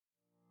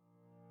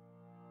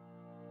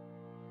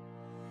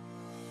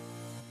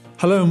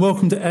Hello and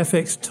welcome to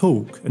FX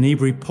Talk, an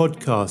eBree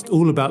podcast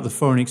all about the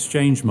foreign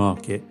exchange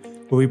market,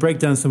 where we break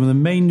down some of the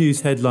main news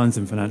headlines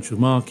in financial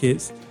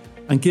markets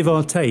and give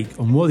our take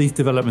on what these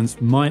developments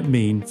might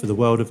mean for the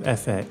world of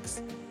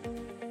FX.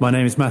 My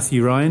name is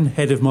Matthew Ryan,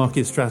 Head of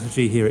Market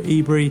Strategy here at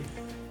eBree,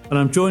 and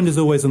I'm joined as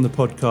always on the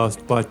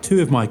podcast by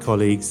two of my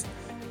colleagues,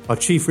 our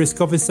Chief Risk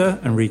Officer,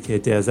 Enrique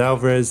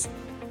Diaz-Alvarez,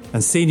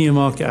 and Senior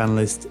Market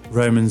Analyst,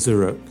 Roman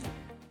Zaruk.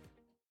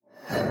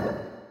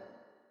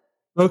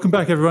 Welcome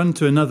back, everyone,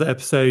 to another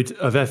episode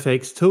of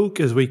FX Talk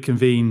as we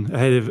convene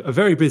ahead of a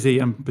very busy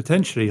and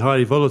potentially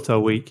highly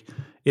volatile week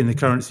in the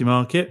currency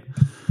market.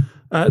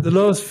 The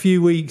last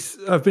few weeks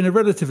have been a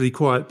relatively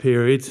quiet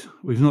period.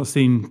 We've not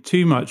seen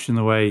too much in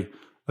the way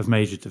of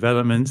major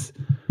developments.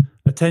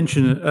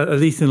 Attention, at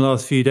least in the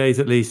last few days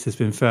at least, has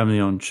been firmly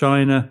on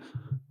China,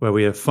 where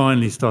we are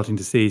finally starting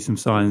to see some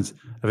signs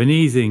of an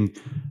easing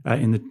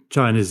in the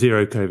China's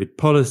zero COVID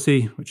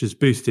policy, which has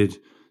boosted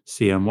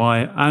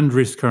CNY and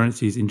risk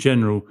currencies in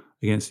general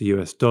against the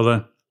US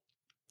dollar.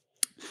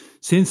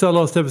 Since our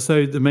last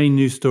episode, the main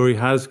news story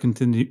has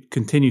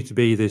continued to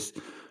be this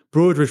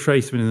broad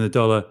retracement in the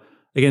dollar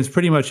against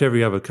pretty much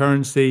every other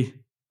currency.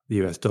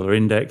 The US dollar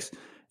index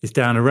is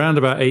down around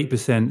about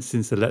 8%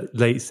 since the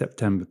late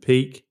September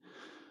peak.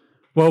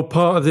 While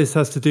part of this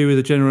has to do with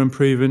a general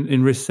improvement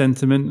in risk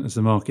sentiment, as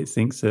the market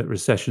thinks that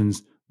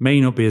recessions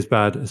may not be as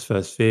bad as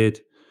first feared,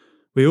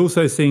 we're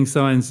also seeing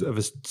signs of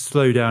a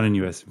slowdown in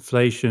US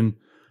inflation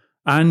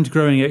and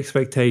growing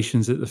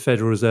expectations that the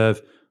Federal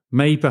Reserve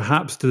may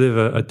perhaps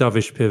deliver a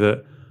dovish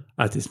pivot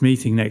at its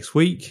meeting next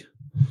week.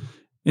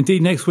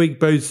 Indeed, next week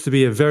bodes to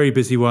be a very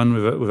busy one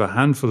with a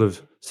handful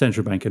of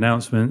central bank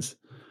announcements.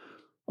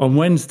 On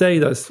Wednesday,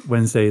 that's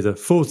Wednesday the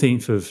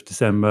 14th of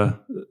December,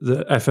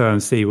 the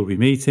FOMC will be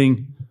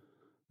meeting.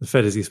 The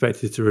Fed is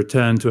expected to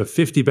return to a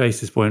 50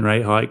 basis point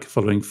rate hike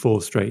following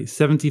 4 straight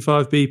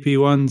 75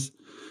 BP ones.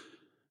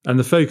 And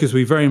the focus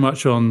will be very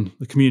much on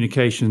the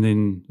communication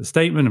in the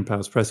statement and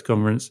Powell's press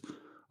conference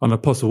on a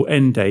possible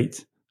end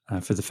date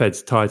for the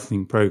Fed's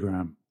tightening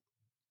program.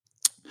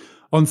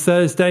 On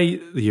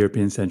Thursday, the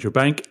European Central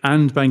Bank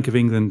and Bank of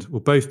England will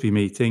both be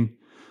meeting.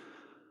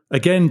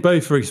 Again,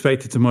 both are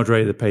expected to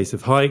moderate the pace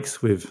of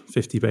hikes with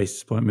 50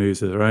 basis point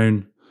moves of their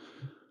own.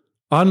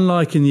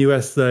 Unlike in the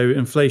US, though,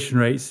 inflation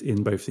rates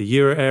in both the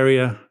Euro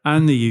area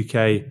and the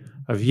UK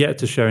have yet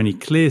to show any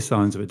clear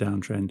signs of a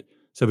downtrend.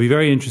 So it'll be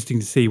very interesting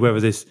to see whether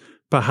this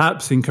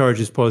perhaps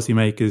encourages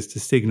policymakers to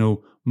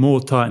signal more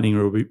tightening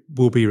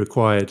will be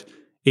required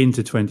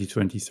into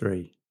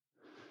 2023.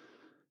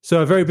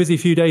 So a very busy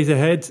few days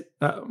ahead.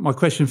 My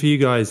question for you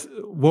guys,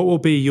 what will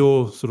be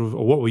your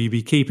or what will you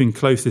be keeping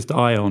closest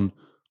eye on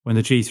when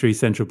the G3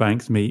 central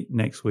banks meet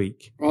next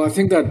week? Well, I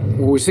think that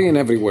what we're seeing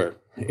everywhere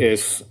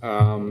is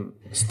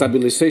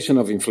stabilization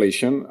of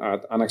inflation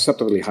at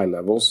unacceptably high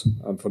levels.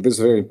 For this, it's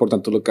very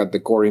important to look at the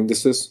core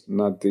indices,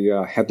 not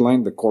the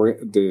headline. The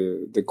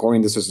core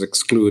indices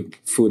exclude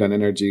food and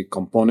energy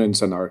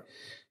components and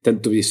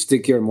tend to be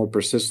stickier, more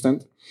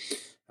persistent.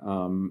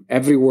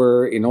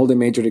 Everywhere in all the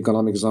major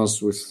economic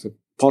zones, with the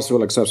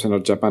possible exception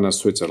of Japan and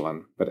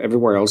Switzerland, but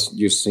everywhere else,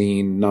 you're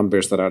seeing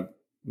numbers that are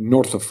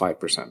north of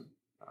 5%.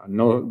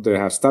 They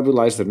have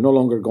stabilized. They're no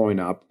longer going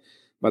up,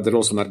 but they're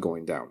also not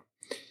going down.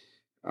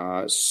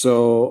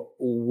 So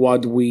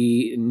what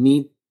we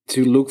need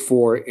to look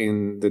for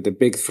in the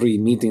big three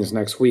meetings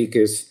next week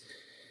is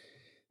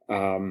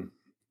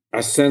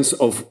a sense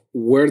of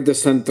where the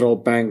central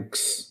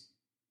banks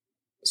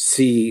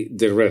see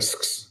the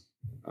risks.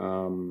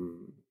 The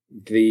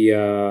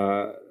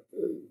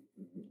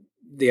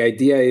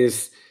idea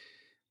is,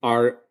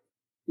 are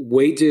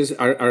wages,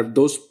 are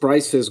those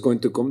prices going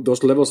to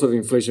those levels of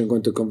inflation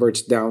going to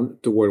converge down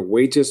to where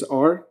wages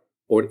are?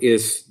 Or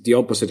is the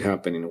opposite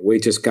happening?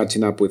 Wages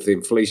catching up with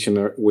inflation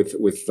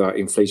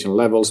inflation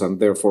levels and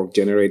therefore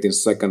generating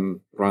second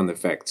round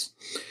effects.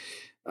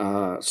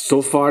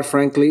 So far,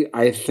 frankly,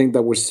 I think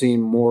that we're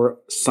seeing more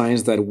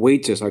signs that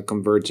wages are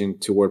converging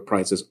to where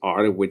prices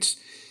are, which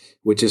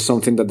is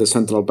something that the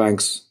central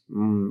banks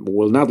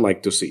will not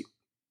like to see.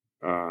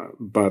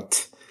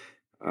 But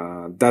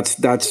that's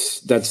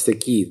the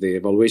key: the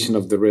evaluation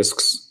of the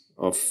risks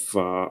of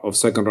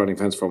second round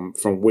events from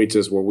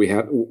wages, where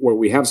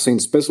we have seen,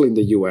 especially in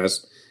the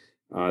US,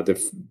 the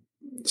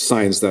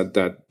signs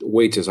that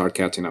wages are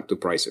catching up to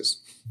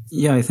prices.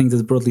 Yeah, I think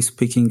that broadly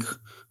speaking,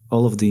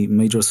 all of the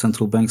major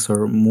central banks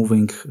are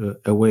moving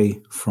away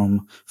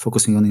from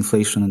focusing on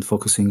inflation and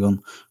focusing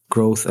on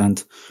growth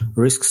and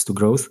risks to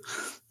growth.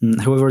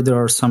 However, there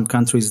are some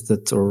countries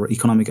or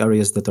economic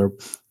areas that are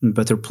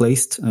better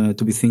placed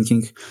to be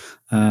thinking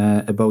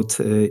about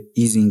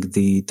easing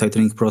the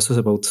tightening process,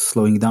 about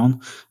slowing down,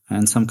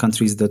 and some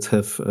countries that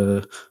have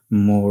a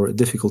more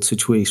difficult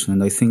situation.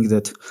 And I think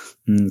that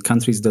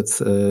countries that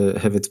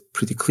have it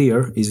pretty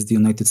clear is the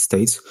United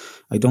States.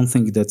 I don't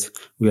think that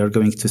we are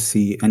going to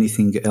see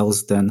anything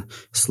else than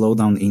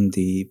slowdown in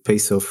the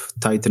pace of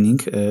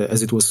tightening,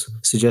 as it was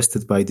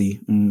suggested by the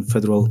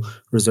Federal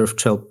Reserve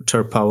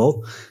Chair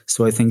Powell.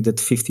 So I think that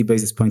 50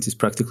 basis points is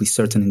practically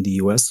certain in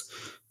the US.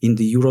 In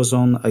the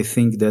Eurozone, I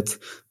think that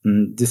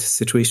this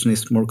situation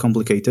is more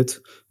complicated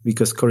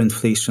because core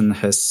inflation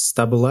has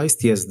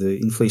stabilized. Yes, the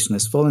inflation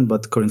has fallen,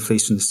 but core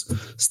inflation is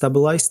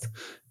stabilized.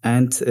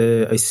 And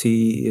I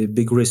see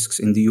big risks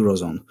in the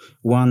Eurozone.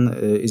 One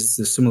is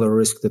the similar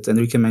risk that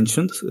Enrique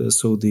mentioned,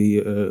 so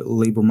the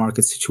labor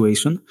market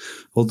situation.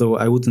 Although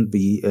I wouldn't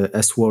be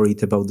as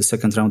worried about the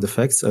second round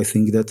effects. I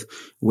think that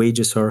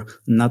wages are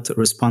not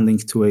responding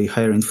to a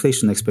higher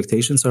inflation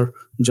expectations, are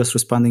just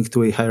responding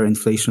to a higher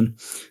inflation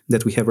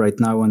that we have right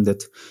now and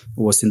that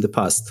was in the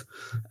past.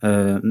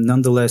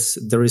 Nonetheless,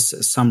 there is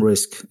some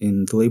risk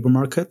in the labor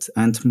market,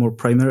 and more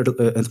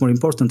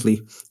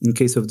importantly, in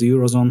case of the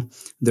Eurozone,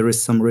 there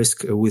is some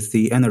risk with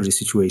the energy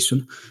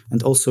situation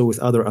and also with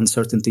other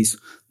uncertainties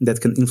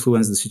that can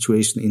influence the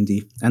situation in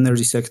the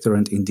energy sector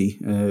and in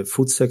the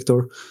food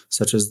sector,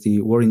 such as the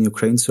war in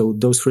Ukraine. So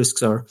those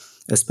risks are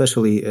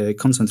especially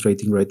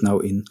concentrating right now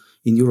in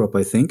Europe,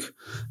 I think.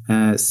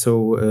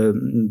 So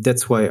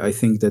that's why I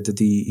think that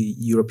the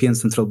European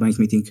Central Bank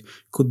meeting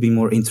could be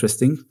more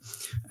interesting.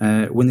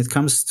 When it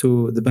comes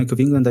to the Bank of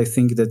England, I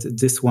think that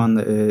this one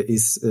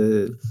is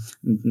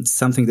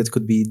something that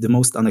could be the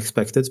most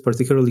unexpected,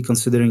 particularly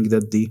considering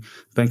that the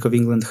Bank of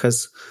England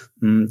has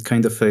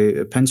kind of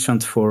a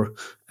penchant for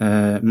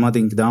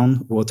mudding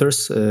down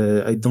waters.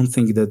 I don't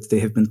think that they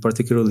have been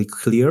particularly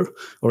clear,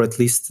 or at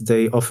least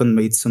they often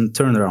made some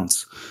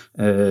turnarounds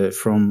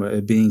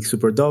from being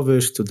super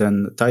dovish to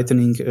then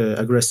tightening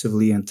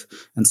aggressively and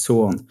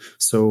so on.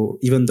 So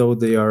even though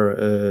they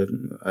are,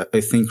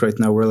 I think right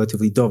now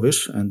relatively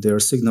dovish and they are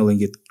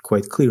signaling it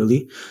quite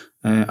clearly,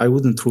 I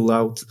wouldn't rule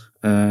out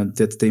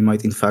that they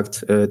might in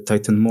fact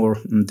tighten more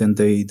than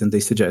they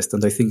suggest.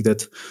 And I think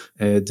that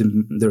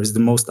there is the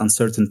most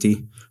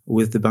uncertainty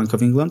with the Bank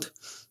of England.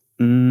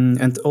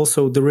 And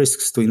also the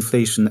risks to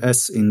inflation,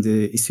 as in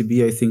the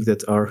ECB, I think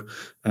that are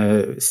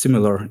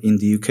similar in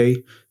the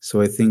UK.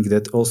 So I think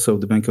that also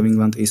the Bank of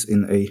England is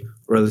in a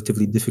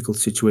relatively difficult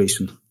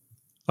situation.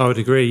 I would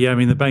agree. Yeah, I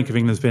mean, the Bank of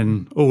England's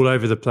been all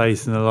over the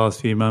place in the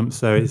last few months.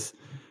 So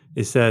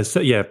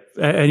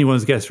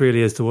anyone's guess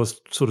really as to what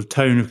sort of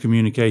tone of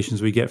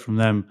communications we get from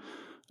them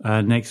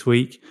next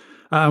week.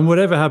 And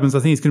whatever happens, I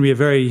think it's going to be a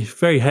very,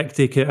 very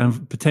hectic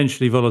and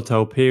potentially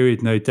volatile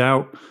period, no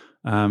doubt.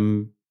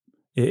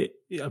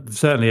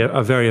 Certainly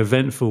a very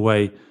eventful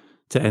way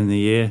to end the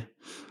year.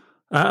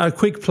 A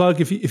quick plug,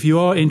 if you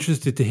are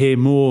interested to hear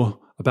more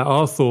about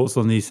our thoughts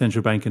on these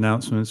central bank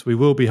announcements, we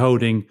will be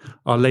holding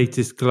our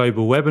latest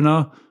global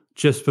webinar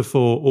just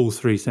before all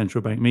three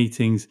central bank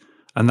meetings,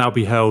 and that'll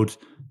be held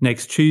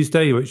next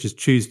Tuesday, which is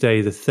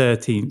Tuesday the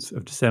 13th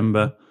of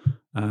December.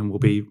 We'll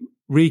be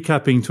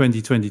recapping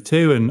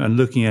 2022 and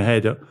looking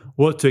ahead at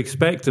what to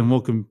expect and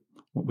what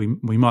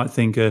we might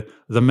think are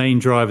the main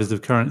drivers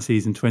of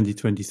currencies in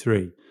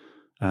 2023.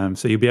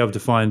 So you'll be able to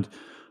find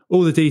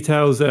all the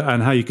details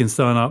and how you can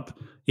sign up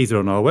either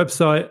on our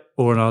website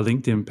or on our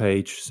LinkedIn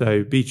page.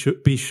 So be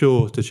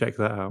sure to check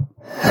that out.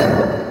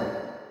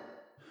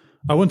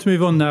 I want to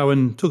move on now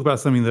and talk about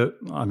something that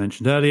I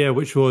mentioned earlier,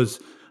 which was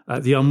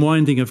the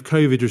unwinding of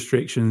COVID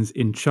restrictions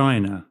in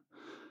China.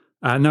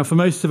 Now, for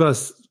most of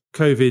us,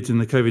 COVID and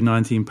the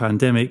COVID-19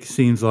 pandemic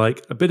seems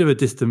like a bit of a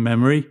distant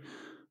memory,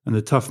 and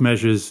the tough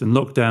measures and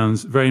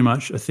lockdowns very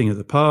much a thing of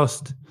the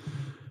past.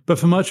 But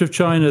for much of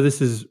China, this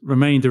has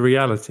remained a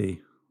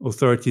reality.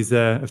 Authorities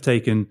there have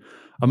taken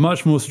a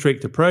much more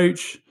strict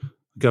approach.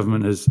 The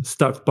government has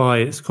stuck by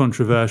its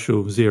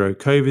controversial zero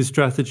COVID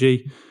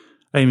strategy,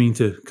 aiming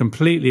to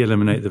completely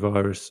eliminate the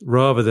virus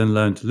rather than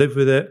learn to live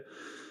with it.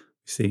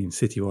 We've seen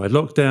citywide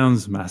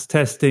lockdowns, mass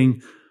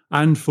testing,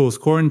 and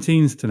forced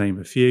quarantines, to name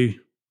a few.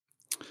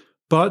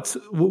 But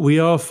we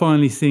are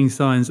finally seeing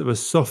signs of a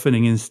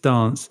softening in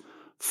stance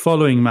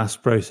following mass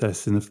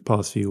protests in the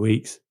past few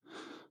weeks.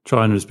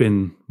 China has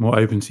been more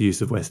open to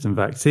use of Western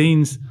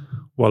vaccines,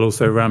 while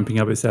also ramping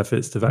up its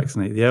efforts to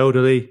vaccinate the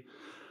elderly.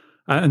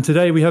 And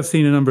today we have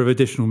seen a number of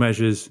additional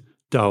measures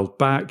dialed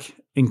back,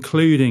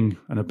 including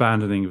an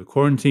abandoning of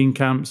quarantine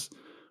camps,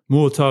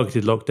 more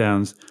targeted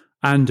lockdowns,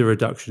 and a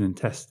reduction in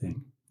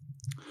testing.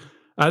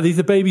 These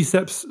are baby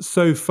steps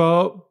so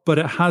far, but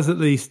it has at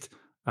least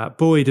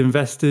buoyed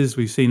investors.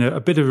 We've seen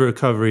a bit of a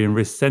recovery in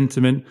risk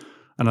sentiment,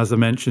 and as I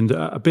mentioned,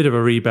 a bit of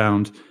a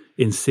rebound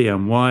in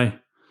CNY.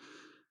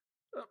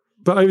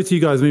 But over to you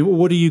guys. I mean,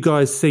 what do you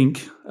guys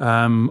think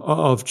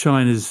of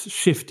China's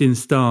shift in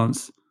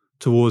stance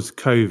towards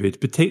COVID,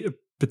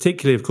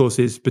 particularly, of course,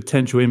 its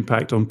potential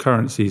impact on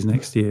currencies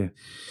next year?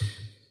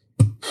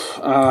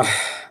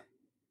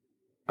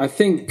 I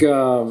think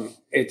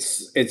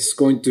it's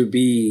going to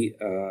be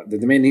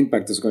the main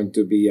impact is going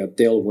to be a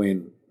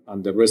tailwind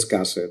on the risk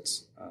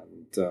assets,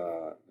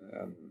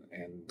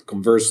 and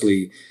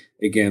conversely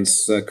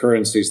against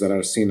currencies that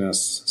are seen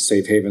as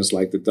safe havens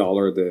like the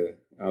dollar,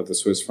 the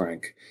Swiss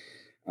franc.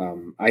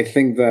 I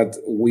think that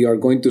we are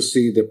going to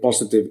see the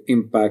positive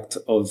impact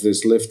of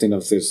this lifting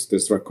of this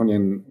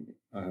draconian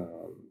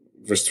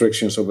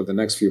restrictions over the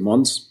next few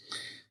months.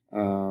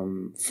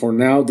 For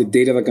now, the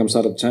data that comes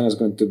out of China is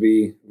going to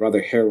be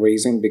rather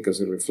hair-raising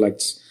because it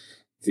reflects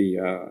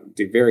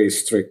the very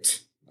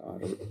strict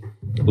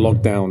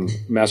lockdown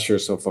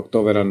measures of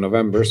October and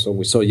November. So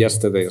we saw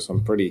yesterday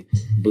some pretty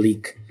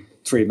bleak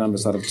trade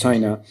numbers out of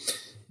China.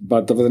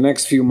 But over the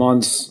next few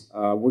months,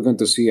 we're going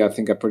to see, I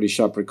think, a pretty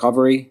sharp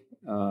recovery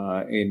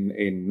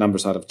in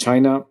numbers out of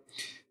China,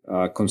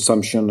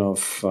 consumption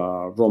of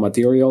raw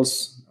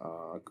materials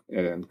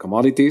and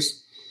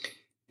commodities.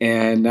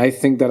 And I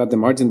think that at the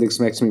margin, this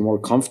makes me more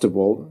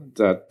comfortable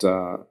that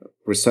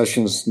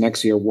recessions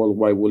next year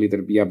worldwide will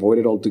either be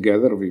avoided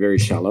altogether or be very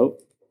shallow,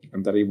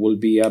 and that it will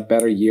be a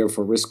better year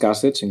for risk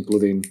assets,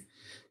 including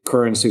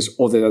currencies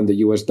other than the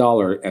US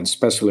dollar and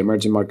especially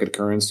emerging market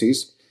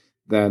currencies,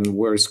 than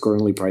where it's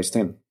currently priced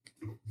in.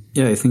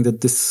 Yeah, I think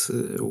that this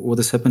what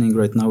is happening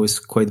right now is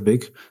quite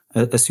big.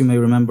 As you may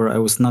remember, I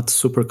was not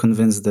super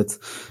convinced that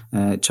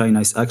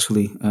China is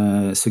actually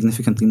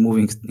significantly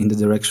moving in the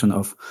direction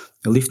of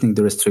lifting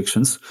the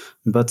restrictions.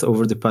 But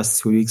over the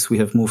past 2 weeks, we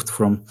have moved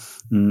from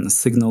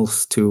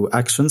signals to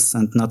actions,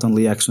 and not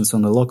only actions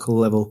on the local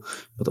level,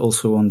 but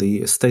also on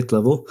the state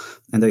level.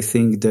 And I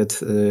think that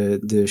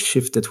the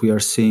shift that we are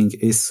seeing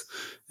is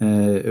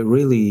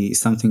really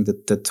something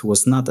that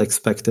was not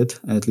expected,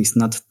 at least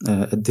not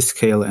at this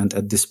scale and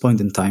at this point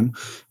in time,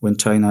 when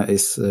China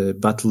is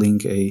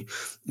battling a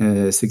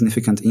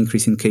significant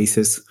increase in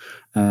cases.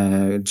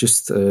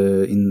 Just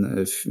in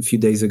a few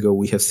days ago,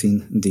 we have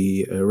seen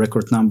the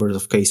record numbers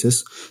of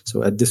cases.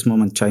 So at this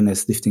moment, China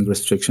is lifting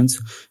restrictions,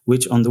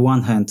 which on the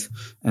one hand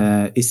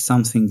is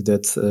something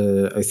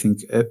that I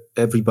think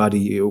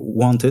everybody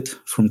wanted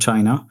from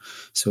China,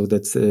 so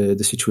that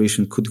the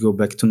situation could go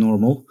back to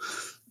normal.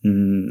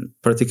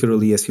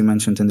 Particularly, as you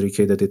mentioned,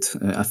 Enrique, that it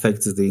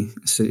affects the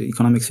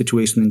economic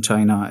situation in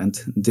China,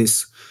 and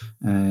this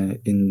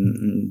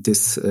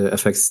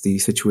affects the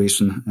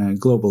situation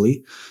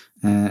globally.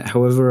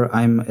 However,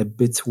 I'm a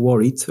bit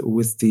worried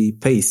with the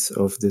pace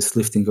of this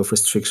lifting of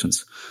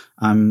restrictions.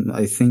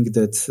 I think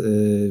that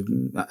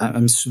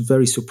I'm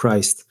very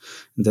surprised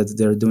that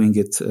they're doing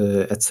it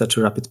at such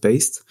a rapid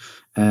pace.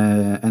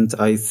 And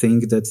I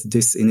think that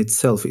this in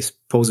itself is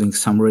posing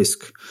some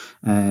risk,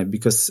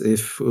 because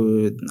if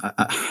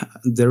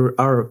there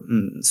are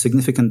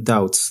significant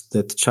doubts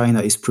that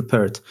China is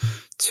prepared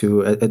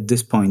to, at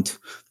this point,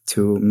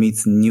 to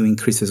meet new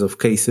increases of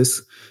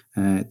cases,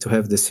 to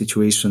have the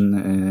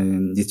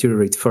situation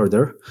deteriorate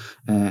further.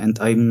 And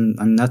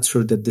I'm not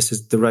sure that this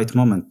is the right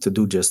moment to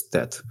do just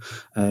that.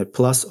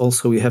 Plus,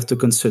 also, we have to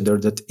consider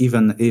that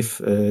even if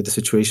the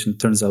situation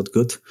turns out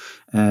good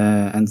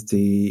and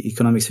the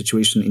economic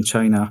situation in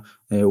China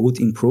would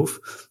improve,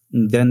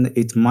 then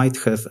it might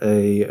have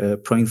a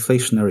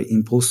pro-inflationary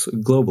impulse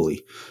globally,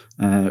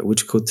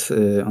 which could,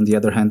 on the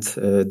other hand,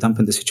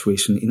 dampen the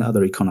situation in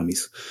other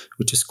economies,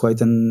 which is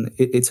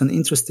it's an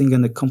interesting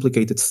and a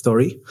complicated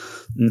story.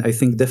 And I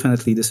think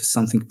definitely this is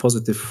something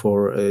positive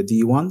for the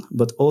yuan,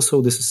 but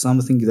also this is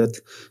something that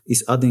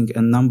is adding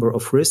a number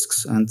of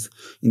risks. And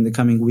in the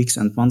coming weeks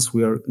and months,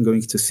 we are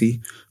going to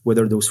see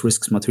whether those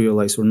risks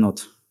materialize or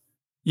not.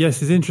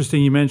 Yes, it's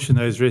interesting you mentioned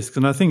those risks.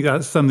 And I think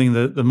that's something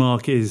that the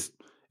market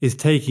is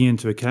taking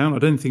into account. I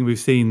don't think we've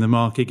seen the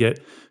market get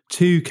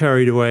too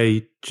carried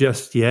away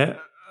just yet.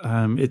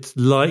 It's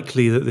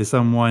likely that this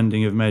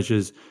unwinding of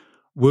measures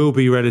will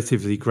be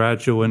relatively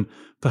gradual and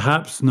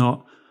perhaps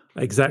not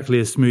exactly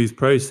a smooth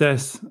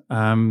process.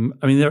 I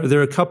mean, there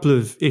are a couple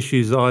of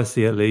issues that I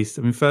see, at least.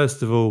 I mean,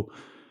 first of all,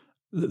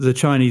 the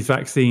Chinese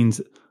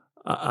vaccines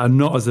are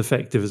not as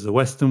effective as the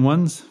Western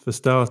ones, for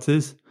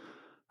starters.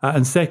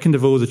 And second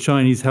of all, the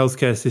Chinese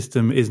healthcare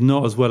system is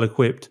not as well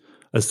equipped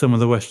as some of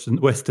the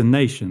Western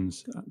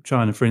nations.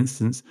 China, for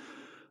instance,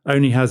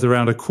 only has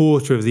around a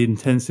quarter of the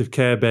intensive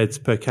care beds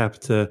per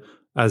capita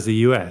as the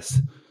US.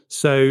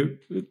 So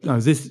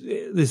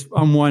this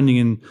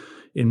unwinding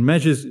in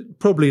measures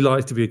probably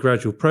likely to be a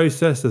gradual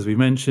process, as we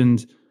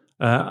mentioned.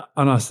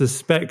 And I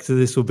suspect that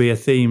this will be a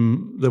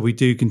theme that we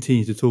do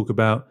continue to talk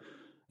about,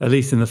 at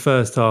least in the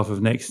first half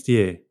of next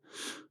year.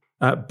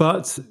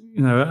 But,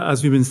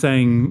 as we've been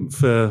saying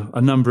for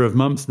a number of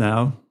months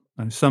now,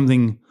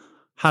 something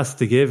has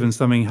to give and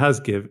something has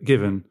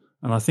given.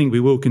 And I think we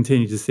will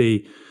continue to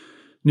see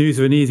news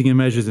of an easing in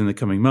measures in the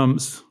coming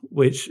months,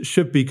 which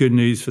should be good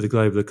news for the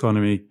global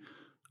economy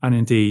and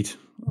indeed,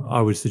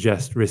 I would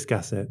suggest, risk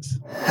assets.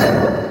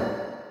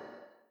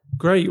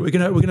 Great. We're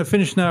going to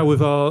finish now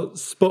with our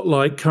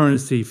spotlight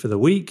currency for the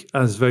week,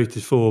 as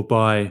voted for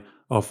by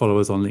our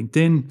followers on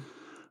LinkedIn.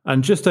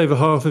 And just over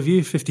half of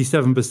you,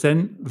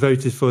 57%,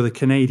 voted for the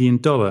Canadian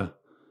dollar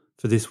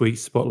for this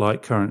week's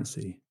spotlight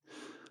currency.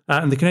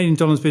 And the Canadian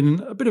dollar has been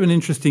a bit of an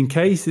interesting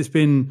case. It's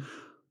been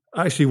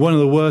actually one of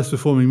the worst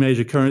performing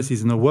major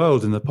currencies in the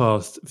world in the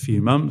past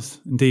few months.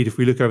 Indeed, if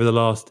we look over the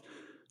last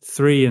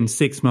 3 and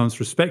 6 months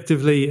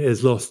respectively, it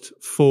has lost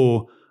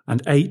 4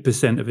 and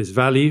 8% of its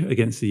value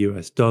against the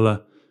US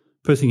dollar,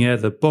 putting it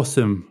at the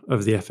bottom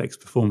of the FX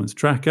performance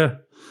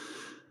tracker.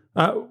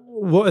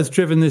 What has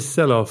driven this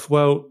sell-off?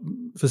 Well,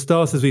 for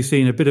starters, we've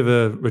seen a bit of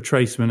a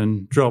retracement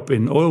and drop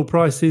in oil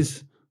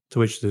prices, to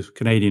which the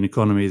Canadian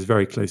economy is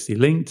very closely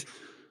linked.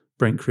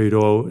 Brent crude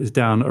oil is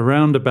down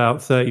around about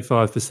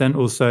 35%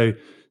 or so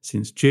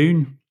since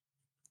June.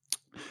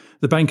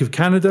 The Bank of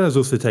Canada has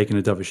also taken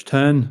a dovish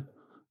turn.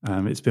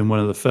 It's been one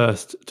of the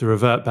first to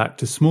revert back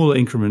to smaller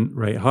increment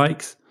rate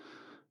hikes.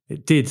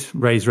 It did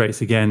raise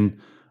rates again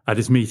at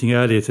its meeting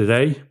earlier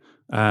today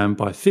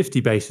by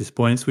 50 basis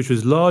points, which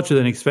was larger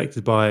than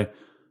expected by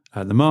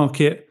the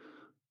market.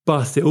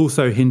 But it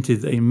also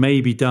hinted that it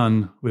may be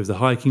done with the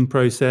hiking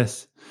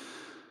process.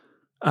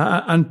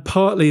 And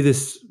partly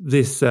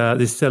this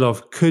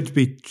sell-off could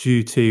be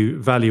due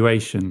to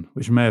valuation,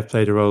 which may have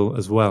played a role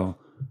as well.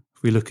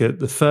 If we look at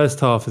the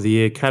first half of the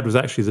year, CAD was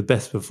actually the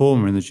best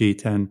performer in the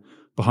G10,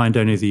 behind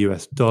only the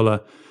US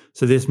dollar.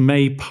 So this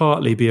may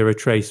partly be a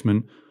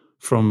retracement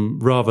from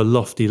rather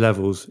lofty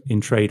levels in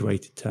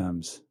trade-weighted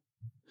terms.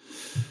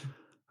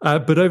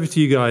 But over to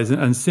you guys,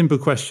 and simple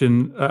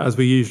question, as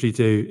we usually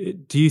do.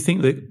 Do you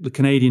think that the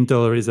Canadian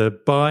dollar is a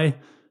buy,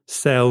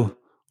 sell,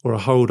 or a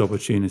hold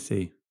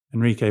opportunity?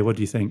 Enrique, what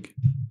do you think?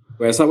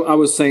 Well, so I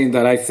was saying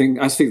that I think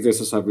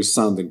this is a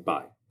resounding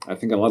buy. I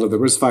think a lot of the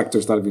risk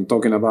factors that I've been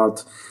talking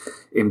about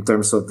in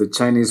terms of the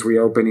Chinese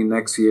reopening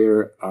next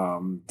year,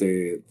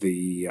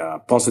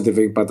 the positive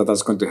impact that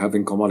that's going to have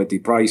in commodity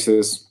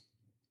prices,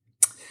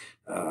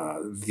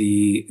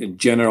 the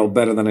general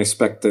better than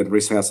expected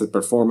risk asset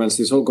performance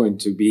is all going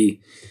to be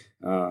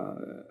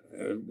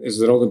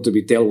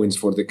tailwinds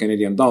for the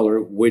Canadian dollar,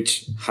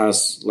 which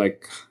has,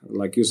 like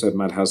you said,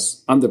 Matt,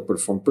 has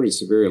underperformed pretty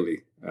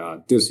severely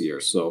this year.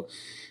 So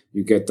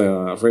you get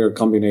a rare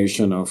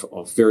combination of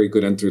very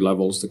good entry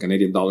levels, the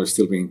Canadian dollar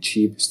still being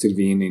cheap, still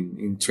being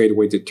in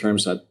trade-weighted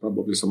terms at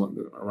probably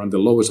around the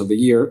lowest of the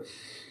year,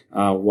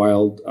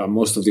 while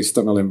most of the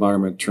external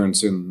environment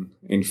turns in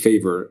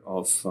favor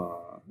of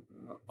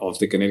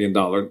the Canadian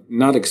dollar,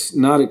 not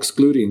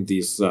excluding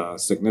these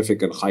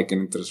significant hike in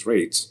interest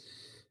rates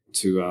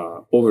to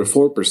over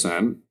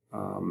 4%,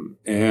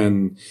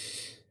 and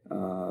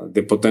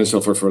the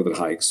potential for further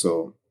hikes.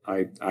 So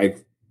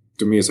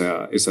to me, is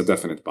a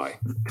definite buy.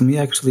 To me,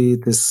 actually,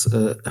 it is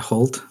a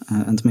hold,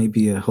 and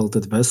maybe a hold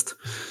at best,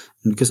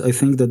 because I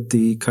think that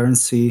the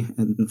currency,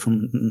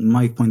 from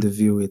my point of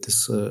view, it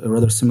is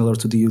rather similar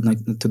to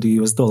the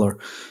US dollar.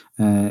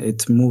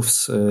 It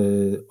moves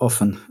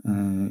often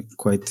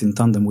quite in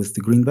tandem with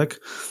the greenback,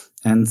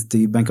 and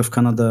the Bank of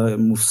Canada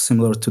moves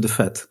similar to the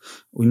Fed.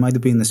 We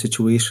might be in a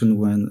situation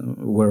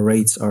where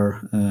rates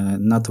are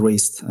not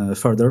raised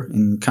further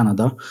in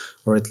Canada,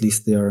 or at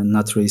least they are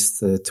not raised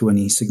to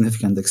any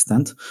significant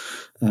extent.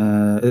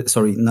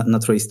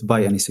 Not raised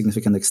by any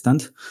significant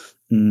extent.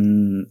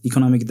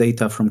 Economic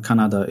data from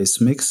Canada is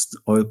mixed.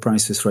 Oil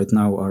prices right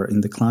now are in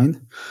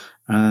decline.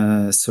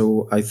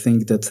 So I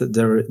think that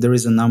there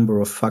is a number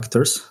of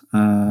factors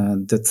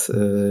that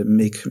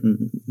make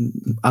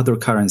other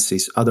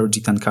currencies, other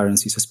G10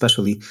 currencies,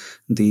 especially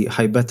the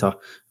high beta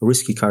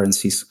risky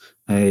currencies,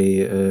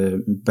 a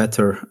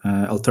better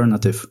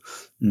alternative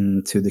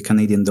to the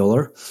Canadian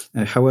dollar.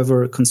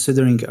 However,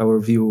 considering our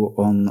view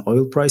on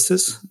oil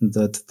prices,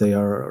 that they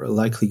are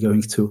likely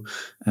going to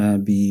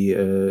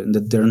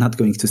that they're not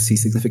going to see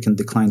significant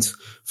declines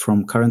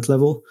from current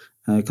level,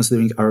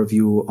 considering our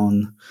view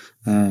on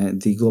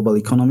the global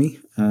economy,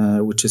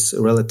 which is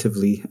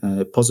relatively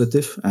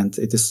positive, and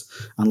it is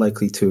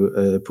unlikely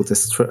to put a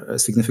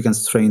significant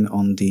strain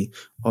on the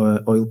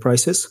oil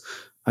prices,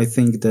 I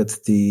think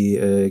that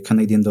the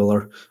Canadian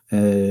dollar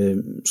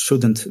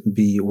shouldn't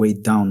be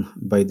weighed down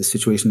by the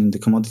situation in the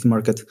commodity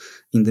market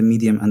in the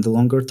medium and the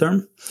longer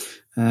term.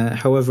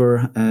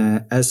 However,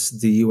 as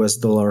the US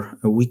dollar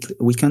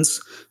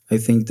weakens, I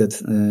think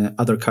that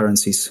other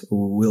currencies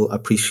will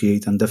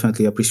appreciate, and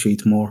definitely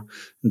appreciate more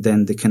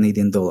than the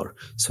Canadian dollar.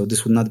 So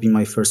this would not be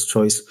my first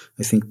choice.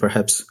 I think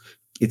perhaps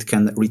it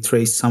can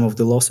retrace some of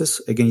the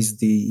losses against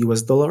the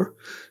US dollar.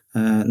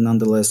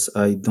 Nonetheless,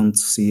 I don't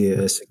see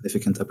a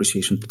significant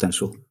appreciation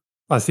potential.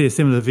 I see a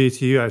similar view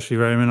to you, actually,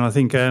 Roman. I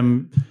think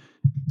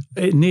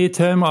near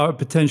term, I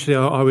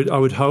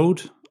would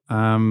hold.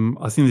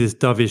 I think this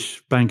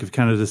dovish Bank of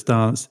Canada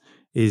stance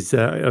is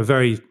a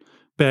very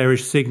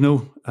bearish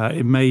signal.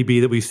 It may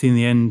be that we've seen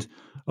the end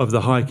of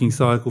the hiking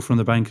cycle from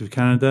the Bank of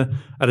Canada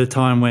at a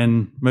time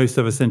when most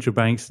other central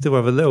banks still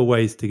have a little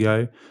ways to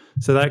go.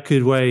 So that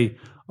could weigh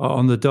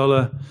on the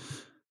dollar.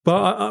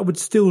 But I would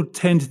still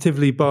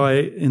tentatively buy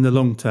in the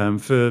long term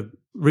for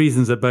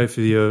reasons that both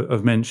of you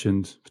have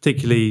mentioned.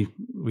 Particularly,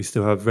 we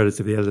still have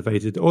relatively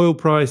elevated oil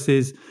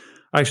prices.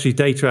 Actually,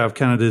 data out of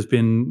Canada has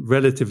been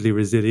relatively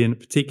resilient,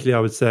 particularly, I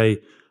would say,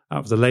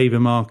 out of the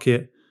labour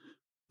market.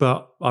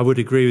 But I would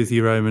agree with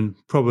you, Roman,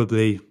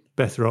 probably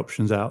better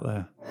options out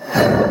there.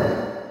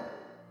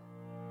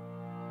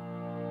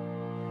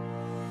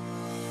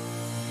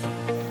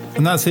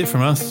 And that's it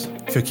from us.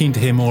 If you're keen to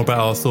hear more about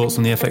our thoughts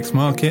on the FX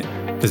market,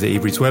 visit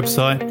eBrief's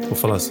website or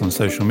follow us on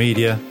social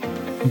media.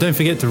 And don't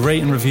forget to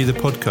rate and review the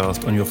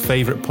podcast on your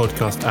favourite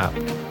podcast app.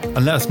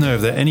 And let us know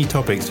if there are any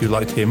topics you'd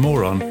like to hear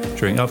more on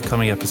during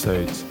upcoming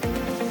episodes.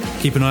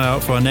 Keep an eye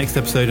out for our next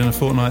episode in a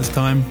fortnight's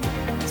time.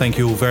 Thank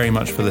you all very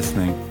much for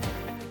listening.